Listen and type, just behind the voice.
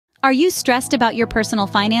Are you stressed about your personal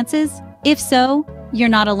finances? If so, you're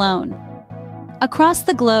not alone. Across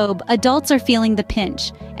the globe, adults are feeling the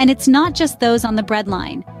pinch, and it's not just those on the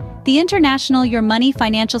breadline. The International Your Money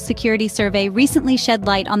Financial Security Survey recently shed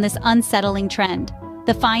light on this unsettling trend.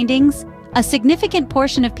 The findings? A significant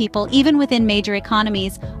portion of people, even within major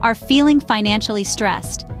economies, are feeling financially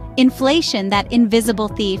stressed. Inflation, that invisible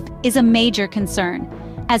thief, is a major concern.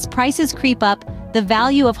 As prices creep up, the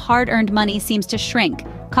value of hard-earned money seems to shrink,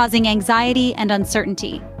 causing anxiety and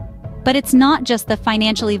uncertainty. But it's not just the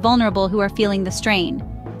financially vulnerable who are feeling the strain.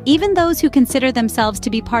 Even those who consider themselves to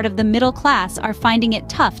be part of the middle class are finding it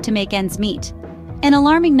tough to make ends meet. An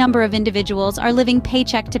alarming number of individuals are living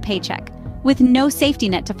paycheck to paycheck, with no safety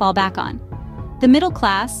net to fall back on. The middle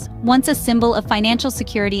class, once a symbol of financial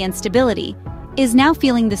security and stability, is now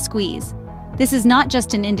feeling the squeeze. This is not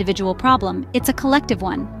just an individual problem, it's a collective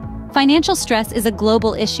one. Financial stress is a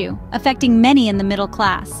global issue, affecting many in the middle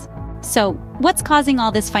class. So, what's causing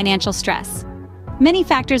all this financial stress? Many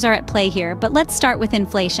factors are at play here, but let's start with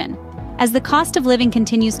inflation. As the cost of living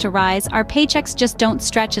continues to rise, our paychecks just don't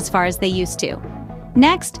stretch as far as they used to.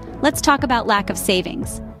 Next, let's talk about lack of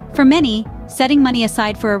savings. For many, setting money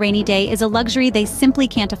aside for a rainy day is a luxury they simply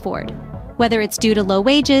can't afford. Whether it's due to low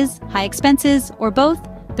wages, high expenses, or both,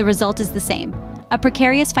 the result is the same: a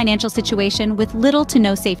precarious financial situation with little to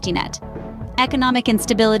no safety net. Economic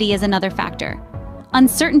instability is another factor.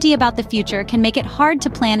 Uncertainty about the future can make it hard to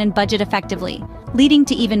plan and budget effectively, leading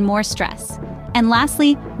to even more stress. And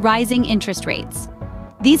lastly, rising interest rates.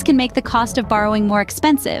 These can make the cost of borrowing more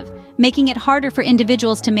expensive, making it harder for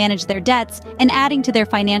individuals to manage their debts and adding to their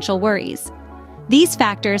financial worries. These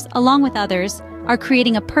factors, along with others, are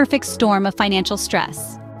creating a perfect storm of financial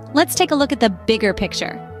stress. Let's take a look at the bigger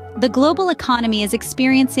picture. The global economy is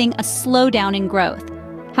experiencing a slowdown in growth.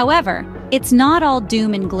 However, it's not all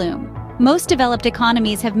doom and gloom. Most developed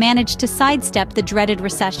economies have managed to sidestep the dreaded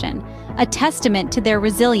recession, a testament to their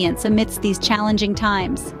resilience amidst these challenging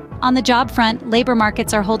times. On the job front, labor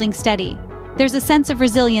markets are holding steady. There's a sense of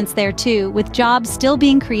resilience there too, with jobs still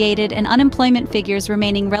being created and unemployment figures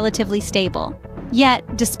remaining relatively stable.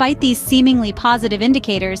 Yet, despite these seemingly positive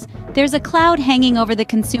indicators, there's a cloud hanging over the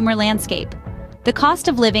consumer landscape. The cost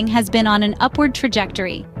of living has been on an upward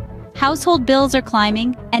trajectory. Household bills are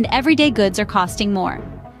climbing, and everyday goods are costing more.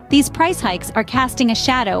 These price hikes are casting a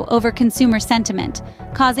shadow over consumer sentiment,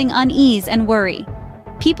 causing unease and worry.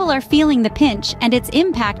 People are feeling the pinch, and it's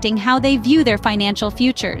impacting how they view their financial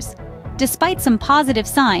futures. Despite some positive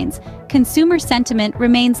signs, consumer sentiment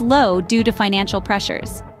remains low due to financial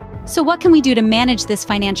pressures. So what can we do to manage this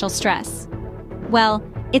financial stress? Well,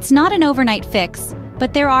 it's not an overnight fix,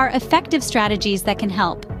 but there are effective strategies that can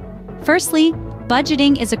help. Firstly,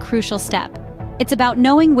 budgeting is a crucial step. It's about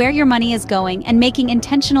knowing where your money is going and making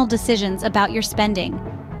intentional decisions about your spending.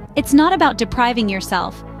 It's not about depriving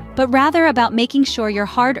yourself, but rather about making sure your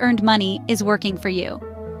hard-earned money is working for you.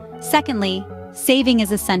 Secondly, saving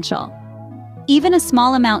is essential. Even a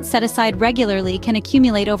small amount set aside regularly can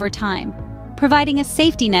accumulate over time, providing a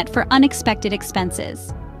safety net for unexpected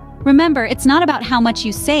expenses. Remember, it's not about how much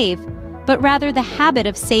you save, but rather the habit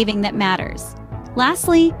of saving that matters.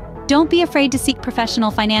 Lastly, don't be afraid to seek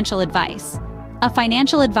professional financial advice. A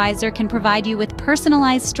financial advisor can provide you with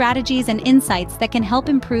personalized strategies and insights that can help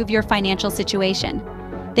improve your financial situation.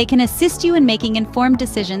 They can assist you in making informed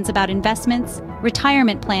decisions about investments,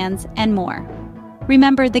 retirement plans, and more.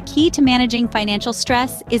 Remember, the key to managing financial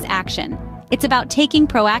stress is action. It's about taking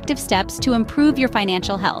proactive steps to improve your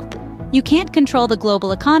financial health. You can't control the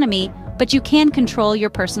global economy, but you can control your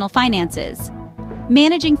personal finances.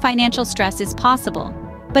 Managing financial stress is possible,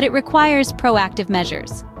 but it requires proactive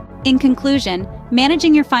measures. In conclusion,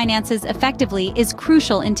 managing your finances effectively is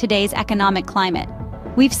crucial in today's economic climate.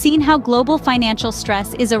 We've seen how global financial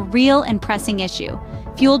stress is a real and pressing issue,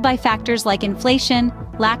 fueled by factors like inflation,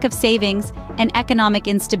 lack of savings, and economic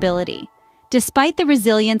instability. Despite the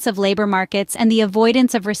resilience of labor markets and the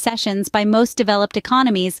avoidance of recessions by most developed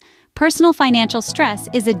economies, personal financial stress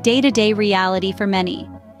is a day-to-day reality for many.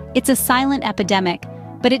 It's a silent epidemic,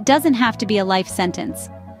 but it doesn't have to be a life sentence.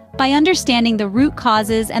 By understanding the root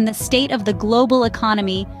causes and the state of the global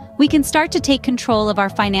economy, we can start to take control of our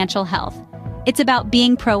financial health. It's about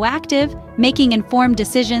being proactive, making informed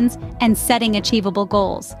decisions, and setting achievable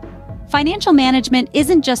goals. Financial management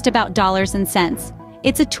isn't just about dollars and cents.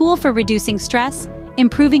 It's a tool for reducing stress,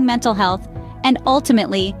 improving mental health, and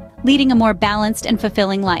ultimately, leading a more balanced and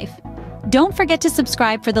fulfilling life. Don't forget to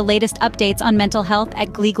subscribe for the latest updates on mental health at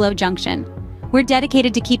Gleeglow Junction. We're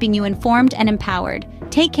dedicated to keeping you informed and empowered.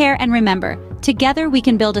 Take care, and remember, together we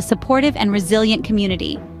can build a supportive and resilient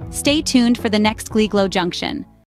community. Stay tuned for the next Gleeglow Junction.